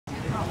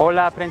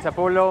Hola, Prensa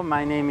Polo.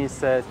 My name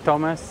is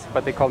Thomas,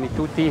 but they call me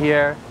Tutti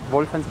here,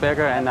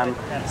 Wolfensberger, and I'm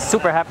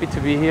super happy to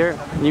be here.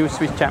 New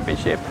Swiss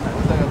Championship.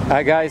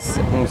 Hi guys,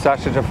 I'm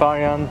Sacha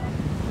Djafarian.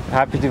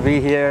 Happy to be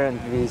here and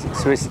be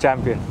Swiss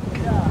champion.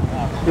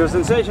 Your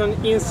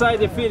sensation inside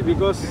the field,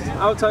 because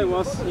outside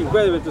was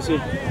incredible to see.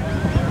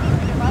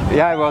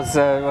 Yeah, it was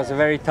a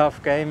very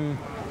tough game.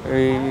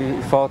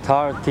 We fought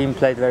hard, team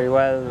played very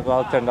well.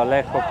 Walter and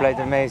Alejo played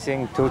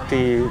amazing.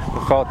 Tutti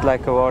fought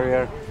like a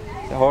warrior.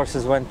 The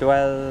horses went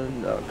well,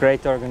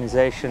 great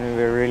organization,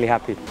 we were really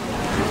happy.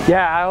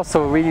 Yeah, I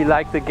also really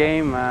liked the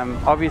game.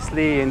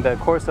 Obviously, in the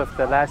course of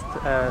the last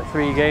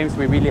 3 games,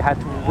 we really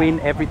had to win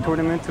every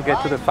tournament to get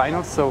to the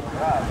finals. So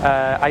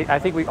I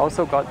think we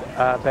also got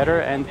better.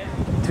 And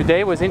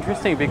today was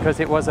interesting because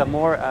it was a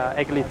more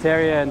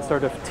egalitarian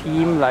sort of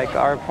team. Like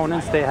our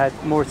opponents, they had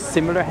more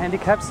similar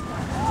handicaps,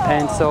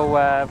 and so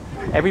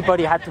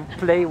everybody had to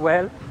play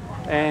well.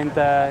 And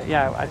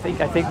yeah, I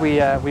think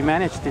we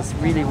managed this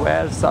really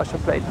well. Sacha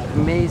played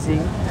amazing.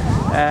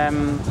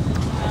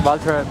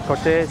 Walter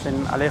Cortez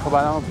and Alejo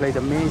Balamo played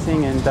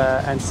amazing,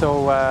 and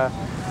so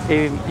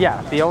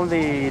yeah, the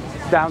only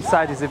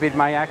downside is a bit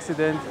my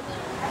accident,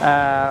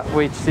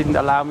 which didn't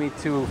allow me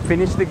to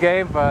finish the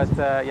game. But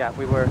yeah,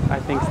 we were, I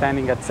think,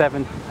 standing at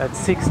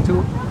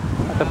 6-2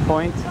 at the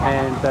point,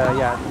 and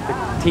yeah,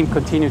 the team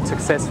continued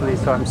successfully.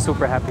 So I'm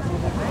super happy.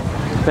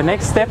 The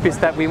next step is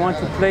that we want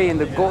to play in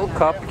the Gold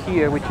Cup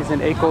here, which is an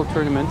 8-goal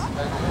tournament,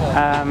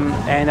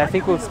 and I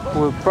think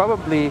we'll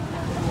probably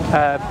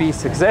be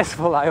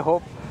successful, I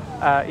hope,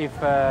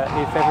 if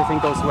everything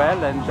goes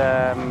well,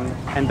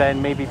 and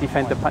then maybe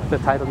defend the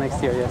title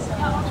next year.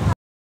 Yes.